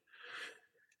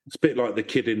the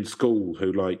kid in school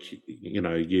who, like, you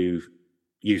know, you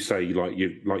say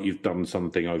you've done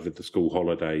something over the school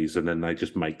holidays, and then they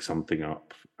just make something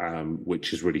up,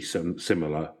 which is really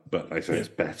similar, but they say it's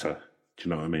better. Do you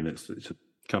know what I mean? It's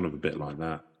kind of a bit like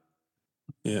that.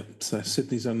 Yeah. So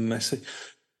Sydney's own Nessie.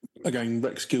 Again,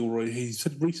 Rex Gilroy, he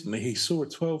said recently he saw a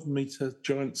 12-metre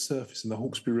giant surface in the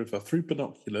Hawkesbury River. Through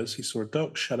binoculars, he saw a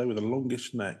dark shadow with a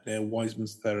longish neck near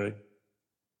Wiseman's Ferry.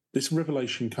 This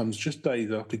revelation comes just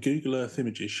days after Google Earth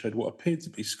images showed what appeared to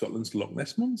be Scotland's Loch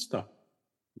Ness Monster.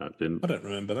 No, it didn't. I don't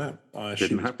remember that. I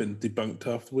assume it's been debunked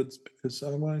afterwards because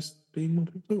otherwise being more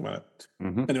people talk about it.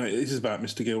 Mm-hmm. Anyway, this is about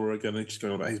Mr. Gilroy again. He's just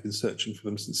going on about he's been searching for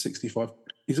them since '65.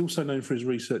 He's also known for his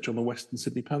research on the Western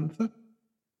Sydney panther.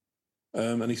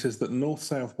 And he says that North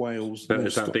South Wales.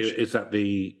 Is that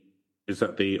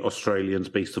the Australian's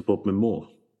Beast of Bodmin Moor?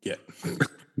 Yeah.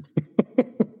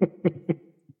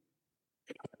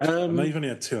 They've only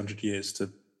had 200 years to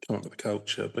come up with the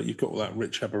culture, but you've got all that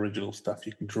rich Aboriginal stuff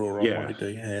you can draw on what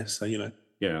they do here. So you know.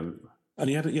 Yeah. And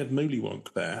he had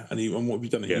Moolywonk there, and what have you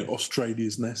done? Yeah.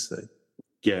 Australia's Nessie.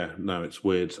 Yeah, no, it's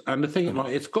weird. And the thing,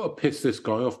 like, it's got to piss this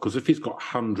guy off, because if he's got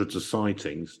hundreds of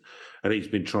sightings and he's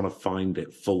been trying to find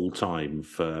it full time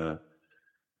for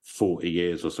 40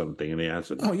 years or something, and he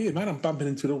hasn't. Oh, yeah, man, I'm bumping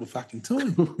into it all the fucking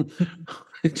time. What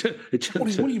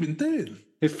have you been doing?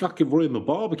 It's fucking ruined the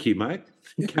barbecue, mate.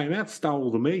 He came out, stole all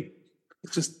the meat.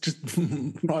 Just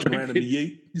riding around in the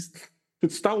ute.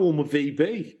 It stole all my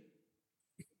VB.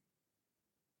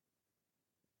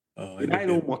 Oh, it ate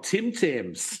all my Tim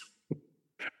Tams.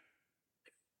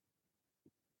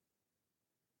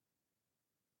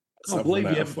 I can't believe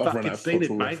you haven't fucking seen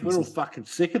it, mate. We're all fucking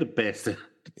sick of the bastard.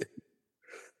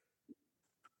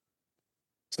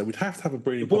 So we'd have to have a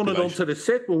breeding population. Wanted onto the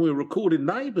set when we were recording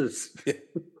Neighbours. Yeah.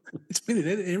 It's been in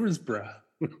Erinsborough.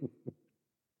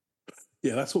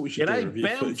 Yeah, that's what we should do. Review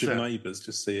footage of Neighbours,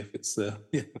 just see if it's there.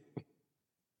 Yeah.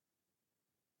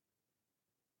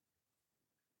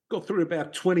 Got through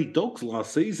about 20 dogs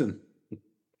last season.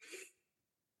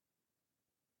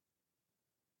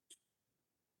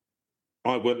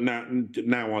 I will now.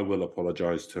 I will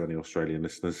apologise to any Australian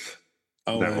listeners.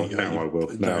 Oh, now I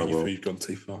will. Now I will. You've gone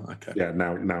too far. Okay. Yeah.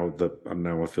 Now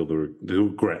I feel the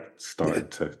regret started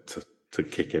to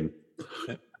kick in.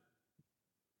 Yeah.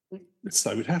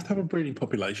 So we'd have to have a breeding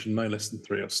population no less than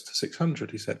 300 to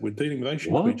 600. He said we're dealing with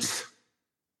ocean creatures.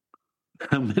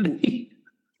 How many?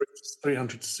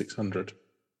 300 to 600.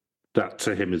 That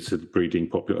to him is the breeding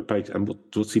population. And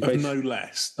what's he based? No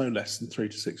less than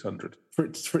 300 to 600 for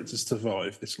it to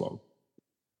survive this long.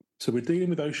 So we're dealing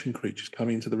with ocean creatures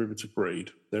coming into the river to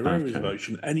breed. There are areas of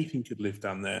ocean. Anything could live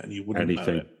down there, and you wouldn't know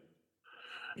it.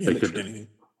 Yeah, literally anything.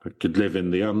 It could live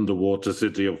in the underwater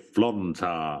city of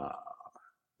Flontar.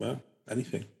 Well,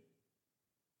 anything.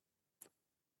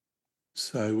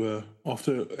 So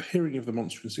after hearing of the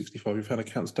monster in '65, we found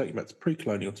accounts dating back to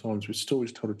pre-colonial times with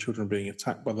stories told of children being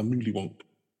attacked by the Moolywonk.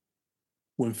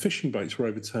 When fishing boats were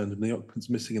overturned and the occupants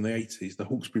missing in the 80s, the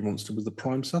Hawkesbury monster was the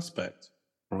prime suspect.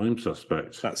 Prime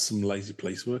suspect. That's some lazy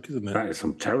police work, isn't it? That is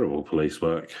some terrible police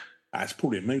work. That's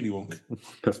probably a moolywonk.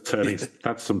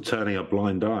 That's some turning a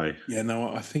blind eye. Yeah, no,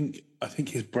 I think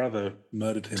his brother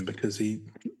murdered him because they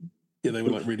were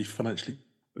like really financially.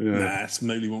 Yeah. Nah, it's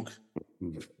moolywonk.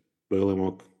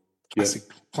 Moolywonk. Classic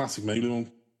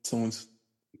moolywonk. Someone's.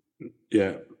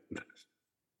 Yeah,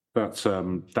 that's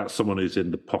someone who's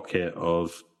in the pocket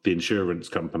of the insurance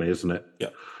company, isn't it? Yeah.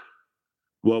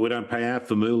 Well, we don't pay out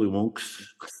for moolywonks.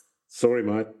 Sorry,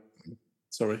 mate.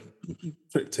 Sorry,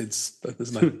 cryptids.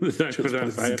 There's no.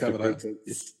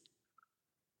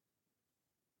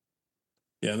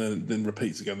 Yeah, and then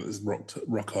repeats again that there's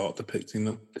rock art depicting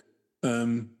them.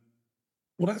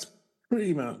 Well, that's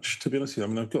pretty much, to be honest with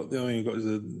you. I mean, the only thing I've got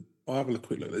is I'll have a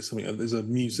quick look at this. There's a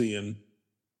museum,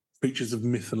 features of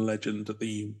myth and legend at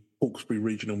the Hawkesbury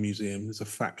Regional Museum. There's a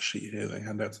fact sheet here they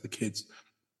hand out to the kids.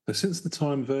 So since the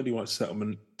time of early white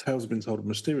settlement, tales have been told of a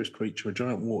mysterious creature, a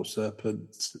giant water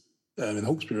serpent in the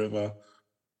Hawkesbury River.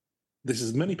 This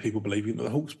is many people believing that the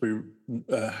Hawkesbury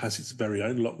has its very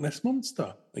own Loch Ness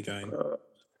monster again.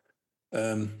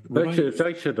 They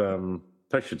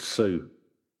should sue.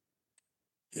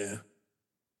 Yeah.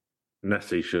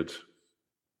 Nessie should.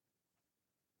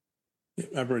 Yeah,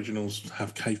 Aboriginals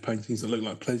have cave paintings that look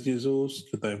like plesiosaurs.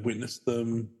 Could they have witnessed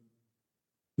them?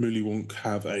 Moolywonk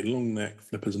have a long neck,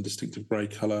 flippers, and distinctive grey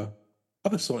colour.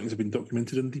 Other sightings have been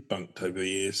documented and debunked over the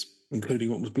years,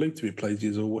 including what was believed to be a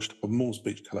plesiosaur washed up on Moores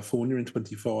Beach, California in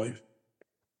 1925,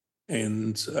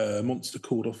 and a monster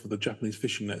called off of the Japanese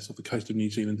fishing nets off the coast of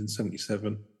New Zealand in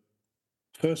 1977.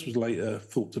 First was later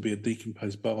thought to be a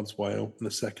decomposed Bard's whale, and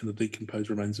the second, the decomposed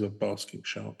remains of a basking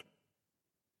shark.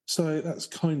 So that's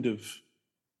kind of,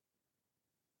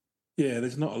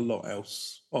 there's not a lot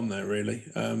else on there, really.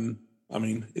 I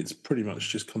mean, it's pretty much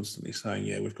just constantly saying,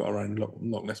 we've got our own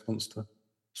Loch Ness monster.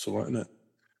 It's all right, isn't it?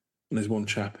 And there's one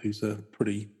chap who's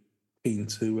pretty keen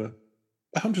to...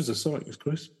 hundreds of sightings,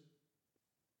 Chris. Do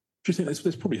you think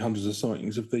there's probably hundreds of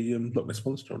sightings of the Loch Ness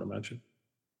monster, I'd imagine?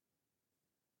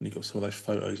 And you've got some of those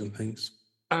photos and things.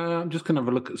 I'm just going to have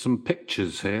a look at some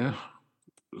pictures here.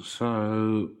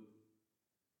 So...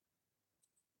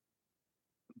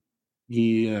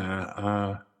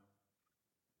 Yeah,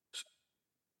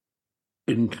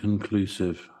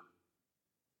 inconclusive.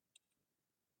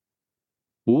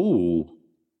 Ooh.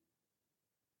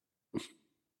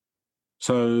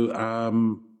 So,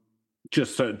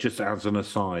 just as an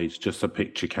aside, just a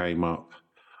picture came up.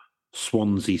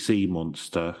 Swansea sea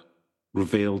monster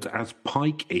revealed as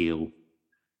pike eel.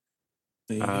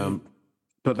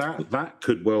 But that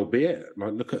could well be it.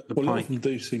 Like, look at the pike. A lot of them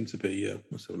do seem to be.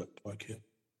 Let's have a look, pike eel.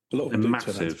 A lot of them do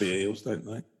turn out to be eels, don't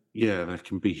they? Yeah, they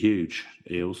can be huge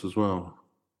eels as well.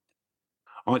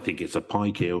 I think it's a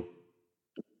pike eel.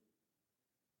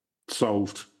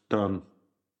 Solved. Done.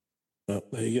 Oh,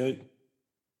 there you go.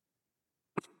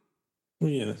 Well,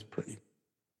 yeah, that's pretty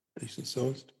decent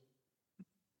sized.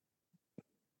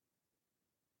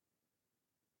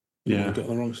 Yeah. I got on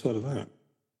the wrong side of that.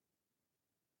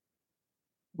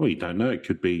 Well, you don't know. It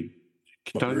could be.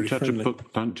 Don't judge a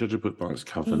book by its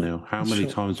cover, Neil. How many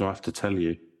times do I have to tell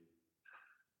you?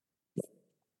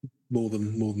 More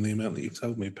than the amount that you've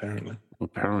told me, apparently.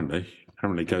 Apparently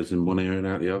it goes in one ear and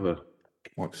out the other.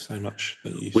 Like so much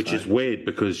that you Which say. is weird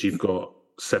because you've got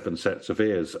 7 sets of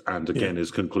ears, and again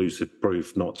is conclusive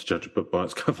proof not to judge a book by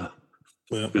its cover.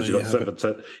 Well, because you've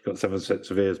got 7 sets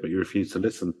of ears, but you refuse to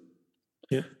listen.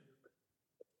 Yeah.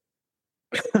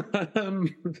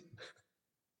 And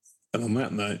on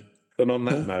that note.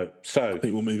 So I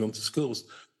think we'll move on to schools.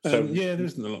 There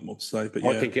isn't a lot more to say, but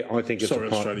I think it's sorry,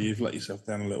 Australia, you've let yourself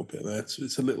down a little bit there.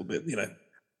 It's a little bit,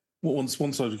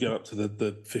 once I get up to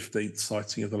the 15th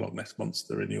sighting of the Loch Ness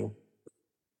monster in your,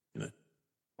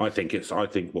 I think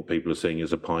what people are seeing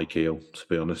is a pike eel. To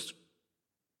be honest,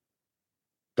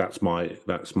 that's my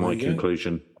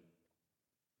conclusion.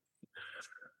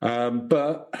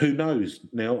 But who knows,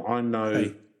 Neil? I'm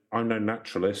no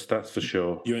naturalist, that's for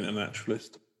sure. You ain't a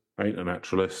naturalist. I ain't a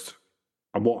naturalist.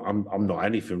 I'm not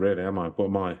anything really, am I? What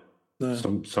am I?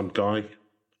 No. Some guy.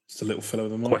 Just a little fellow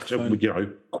with a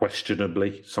microphone.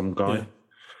 Questionably some guy. Yeah.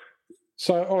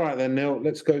 So, all right then, Neil,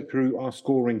 let's go through our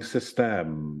scoring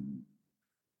system.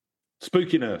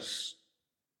 Spookiness.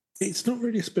 It's not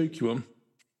really a spooky one.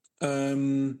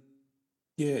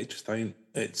 It just ain't.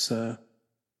 It's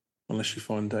unless you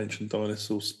find ancient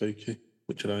dinosaurs spooky,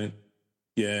 which I don't.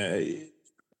 Yeah,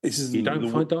 you don't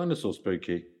find dinosaurs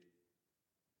spooky.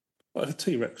 Like a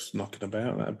T-Rex knocking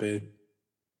about, that'd be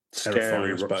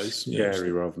scary, I suppose.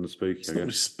 Scary rather than spooky. It's not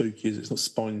really spooky, is it? It's not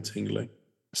spine tingling.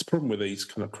 It's the problem with these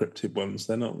kind of cryptid ones.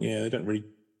 They're not. Yeah, they don't really.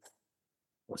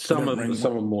 Some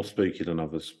are more spooky than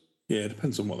others. Yeah, it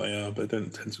depends on what they are, but they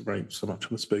don't tend to rank so much on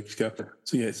the spooky scale.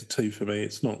 So yeah, it's a 2 for me.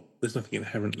 It's not. There's nothing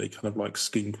inherently kind of like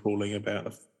skin crawling about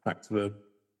the fact of a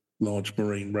large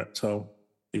marine reptile,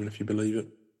 even if you believe it.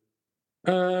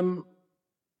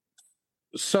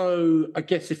 So I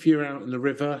guess if you're out in the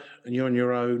river and you're on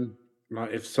your own,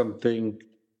 like if something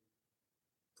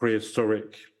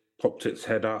prehistoric popped its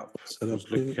head up, was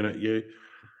looking at you,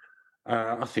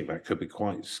 I think that could be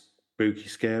quite spooky,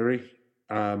 scary.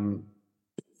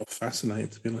 Fascinating,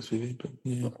 to be honest with you, but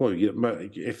yeah. Well, you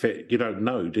don't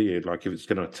know, do you? Like if it's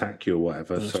going to attack you or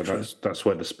whatever. That's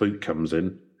where the spook comes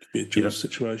in. Could be a dual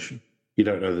situation. You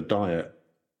don't know the diet.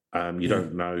 You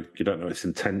don't know its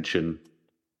intention.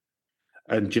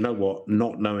 And you know what?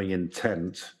 Not knowing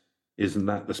intent, isn't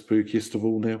that the spookiest of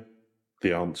all now?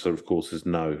 The answer, of course, is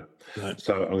no.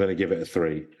 So I'm going to give it a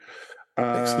 3.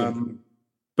 Excellent.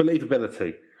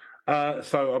 Believability.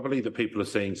 So I believe that people are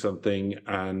seeing something,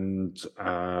 and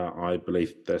I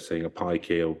believe they're seeing a pike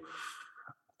eel.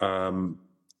 I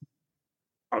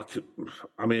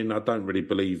don't really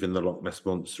believe in the Loch Ness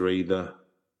Monster either.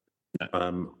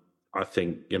 No. I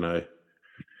think,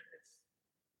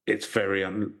 it's very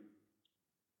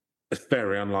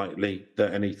unlikely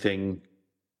that anything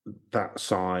that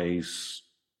size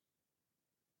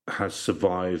has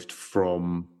survived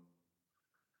from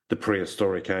the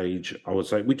prehistoric age. I would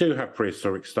say we do have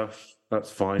prehistoric stuff.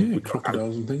 That's fine. Yeah,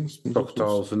 crocodiles and things.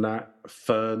 Crocodiles and that.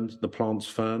 Ferns, the plants,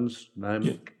 ferns. Down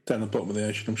the bottom of the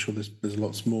ocean, I'm sure there's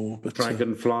lots more. But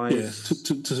dragonflies.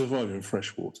 To survive in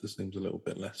fresh water seems a little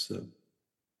bit less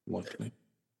likely.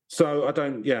 So I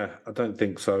don't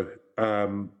think so.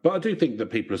 But I do think that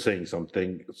people are seeing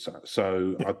something.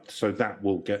 So that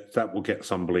will get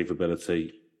some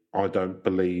believability. I don't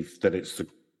believe that it's the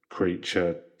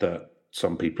creature that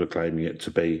some people are claiming it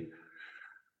to be.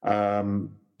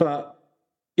 But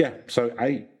yeah, so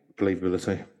 8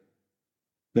 believability.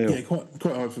 Neil. Yeah,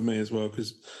 quite high for me as well,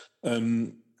 because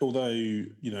although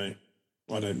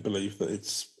I don't believe that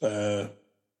it's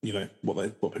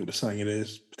what people are saying it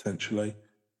is potentially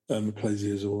a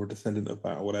plesiosaur or a descendant of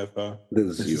that or whatever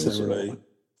necessarily.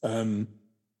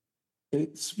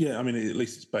 It's at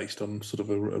least it's based on sort of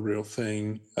a real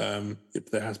thing.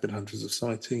 If there has been hundreds of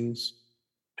sightings,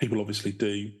 people obviously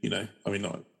do,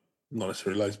 not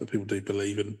necessarily loads, but people do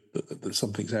believe in that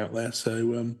something's out there. So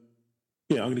I'm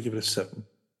going to give it a 7.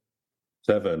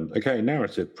 7. Okay,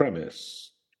 narrative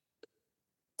premise.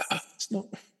 It's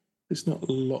not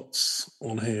lots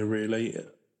on here really.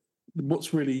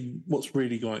 What's really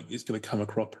like is going to come a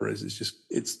cropper is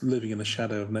it's living in the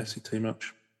shadow of Nessie too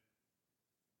much.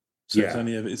 So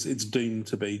it's doomed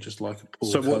to be just like a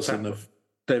poor cousin of.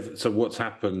 So what's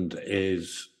happened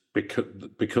is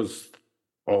because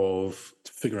of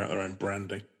to figure out their own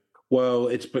branding. Well,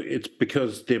 it's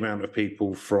because the amount of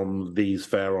people from these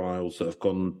Fair Isles that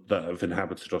have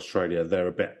inhabited Australia, they're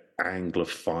a bit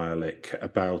Anglophilic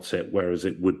about it, whereas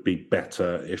it would be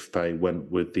better if they went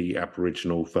with the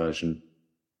Aboriginal version.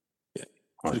 Yeah,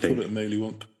 I think. Call it a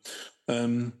Moolywonk.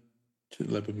 Should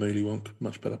have led with Moolywonk,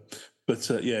 much better. But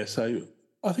so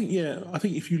I think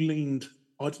if you leaned,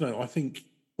 I don't know. I think.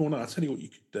 Well, no, I'll tell you what you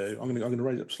could do. I'm going to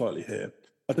raise it up slightly here.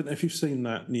 I don't know if you've seen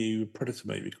that new Predator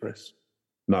movie, Chris.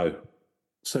 No.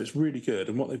 So it's really good,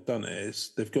 and what they've done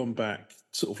is they've gone back,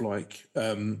 sort of like,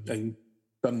 and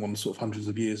done one sort of hundreds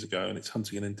of years ago, and it's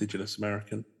hunting an Indigenous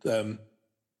American. So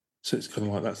it's kind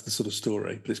of like that's the sort of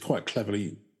story, but it's quite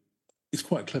cleverly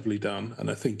done.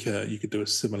 And I think you could do a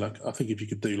similar. I think if you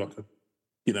could do like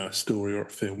a story or a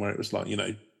film where it was like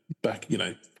back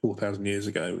 4,000 years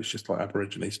ago, it was just like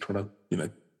Aborigines trying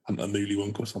to hunt a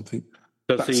Moolywonk or something.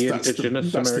 Does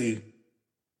the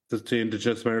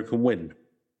Indigenous American win?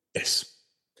 Yes.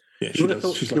 Yeah,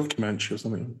 she's like a Comanche or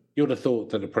something. You would have thought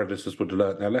that the Predators would have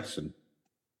learnt their lesson.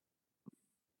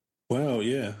 Well,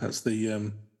 yeah, that's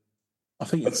the. I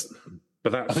think it's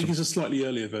a slightly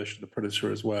earlier version of the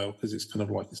Predator as well, because it's kind of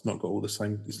like it's not got all the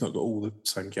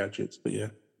same gadgets, but yeah.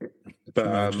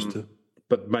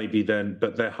 But maybe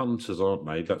but they're hunters, aren't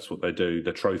they? That's what they do.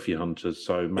 They're trophy hunters,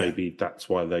 so maybe that's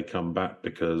why they come back,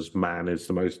 because man is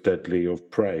the most deadly of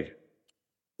prey.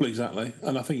 Well, exactly,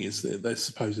 and I think they're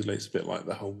supposedly it's a bit like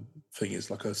the whole thing is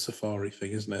like a safari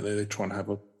thing, isn't it? They try and have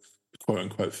a quote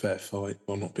unquote fair fight,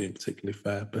 while not being particularly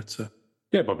fair, but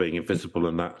by being invisible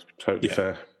and that's totally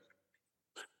fair.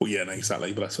 Well, yeah, no,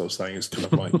 exactly. But that's what I was saying. It's kind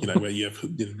of like where you have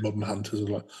modern hunters are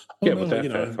like, but they're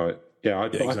fair fight. Yeah,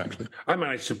 exactly. I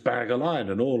managed to bag a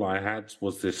lion, and all I had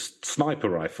was this sniper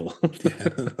rifle. An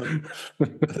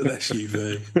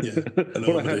SUV. Yeah,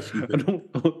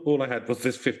 all I had was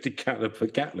this 50 caliber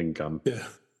Gatling gun. Yeah.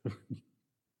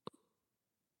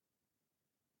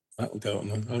 That would go on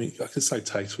there. I mean, I could say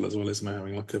tasteful as well, isn't it?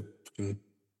 Having like a fucking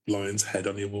lion's head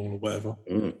on your wall or whatever.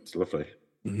 It's lovely.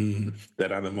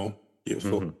 Dead animal.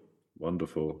 Beautiful.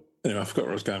 Wonderful. Anyway, I forgot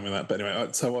where I was going with that. But anyway,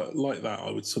 so like that, I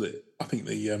would sort of, I think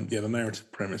the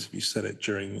narrative premise, if you said it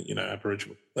during,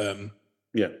 Aboriginal, time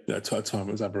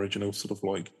it was Aboriginal sort of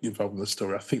like involved in the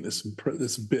story. I think there's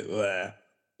a bit there,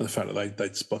 and the fact that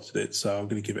they'd spotted it. So I'm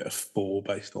going to give it a 4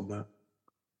 based on that.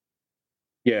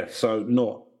 Yeah, so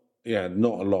not a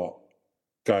lot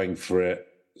going for it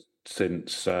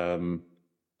since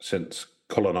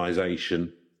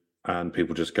colonisation, and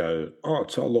people just go, "Oh,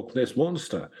 it's a Loch Ness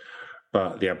monster."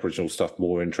 But the Aboriginal stuff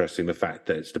more interesting. The fact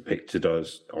that it's depicted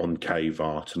as on cave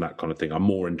art and that kind of thing. I'm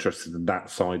more interested in that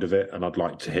side of it, and I'd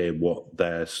like to hear what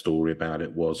their story about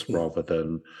it was, rather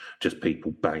than just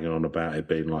people banging on about it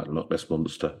being like Loch Ness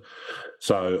monster.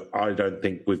 So I don't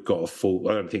think we've got the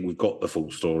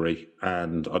full story,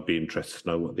 and I'd be interested to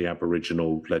know what the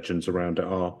Aboriginal legends around it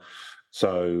are.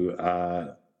 So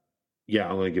I'm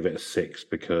going to give it a 6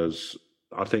 because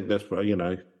I think that's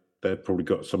they've probably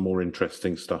got some more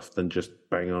interesting stuff than just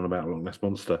banging on about Loch Ness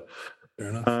monster. Fair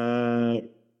enough.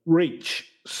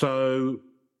 Reach. So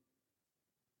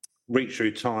Reach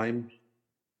Through Time.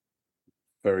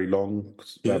 Very long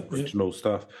Aboriginal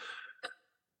stuff.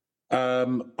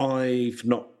 I've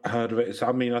not heard of it.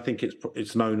 I think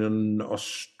it's known in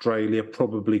Australia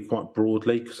probably quite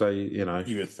broadly because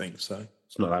you would think so.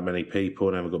 It's not that many people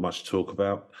and haven't got much to talk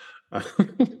about.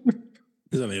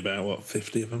 There's only about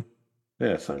 50 of them.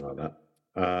 Yeah, something like that.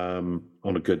 On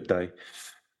a good day.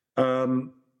 But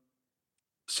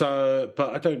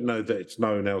I don't know that it's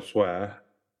known elsewhere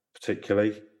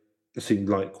particularly. It seemed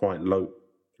like quite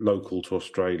local to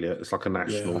Australia. It's like a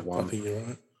national one. I think you're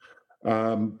right.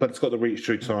 But it's got the Reach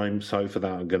Through Time, so for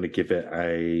that I'm going to give it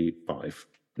a 5.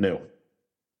 Neil?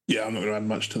 Yeah, I'm not going to add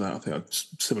much to that. I think it's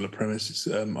similar premise.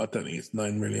 I don't think it's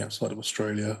known really outside of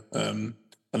Australia.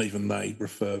 And even they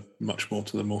refer much more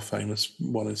to the more famous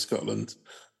one in Scotland.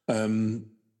 But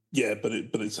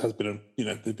it has been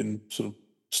there've been sort of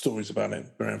stories about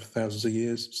it around for thousands of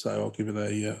years. So I'll give it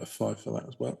a 5 for that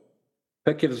as well.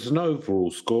 That gives us an overall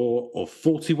score of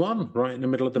 41, right in the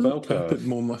middle of the bell curve. A bit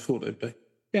more than I thought it'd be.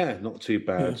 Yeah, not too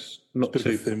bad. Yeah, not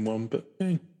too thin one, but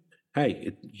yeah.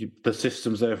 Hey, the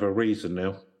system's there for a reason,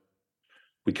 Neil.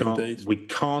 We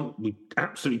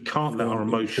absolutely can't let our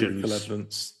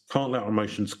emotions. Can't let our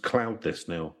emotions cloud this,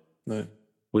 Neil. No.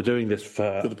 We're doing this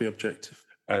for... Got to be objective.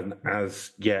 An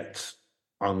as yet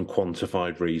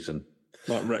unquantified reason.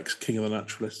 Like Rex, King of the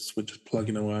Naturalists, we're just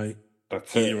plugging away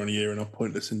year on year in our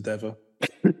pointless endeavour.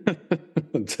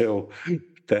 Until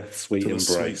death's sweet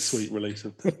embrace. Sweet release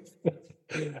of...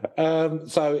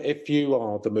 So if you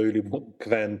are the Mooley Monk,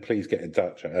 then please get in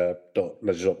touch at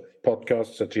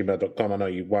legendspodcasts@gmail.com. I know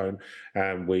you won't.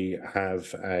 And we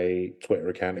have a Twitter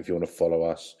account if you want to follow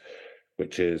us,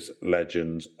 which is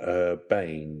Legends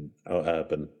Urbane. Oh,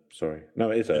 Urban. Sorry.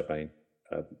 No, it is Urbane.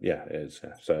 It is.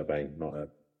 It's Urbane, not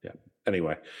Urban. Yeah.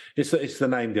 Anyway, it's the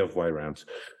name the other way around.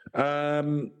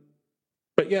 I'm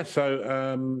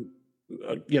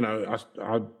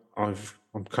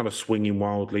kind of swinging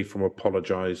wildly from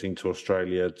apologising to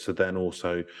Australia to then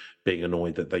also being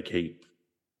annoyed that they keep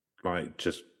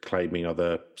just claiming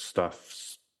other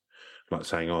stuff, like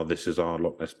saying, "Oh, this is our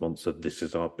Loch Ness monster, this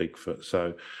is our Bigfoot."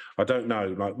 So I don't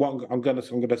know. I'm going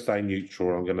to stay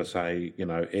neutral. I'm going to say,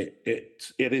 it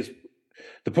is.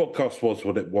 The podcast was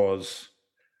what it was.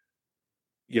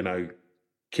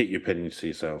 Keep your opinions to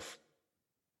yourself.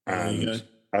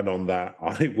 And on that,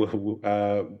 I will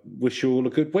wish you all a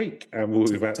good week. And we'll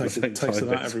be back at the same time. Taste of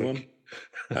that, everyone. Week.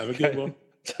 Have a good one.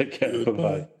 Take care.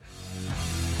 Bye-bye.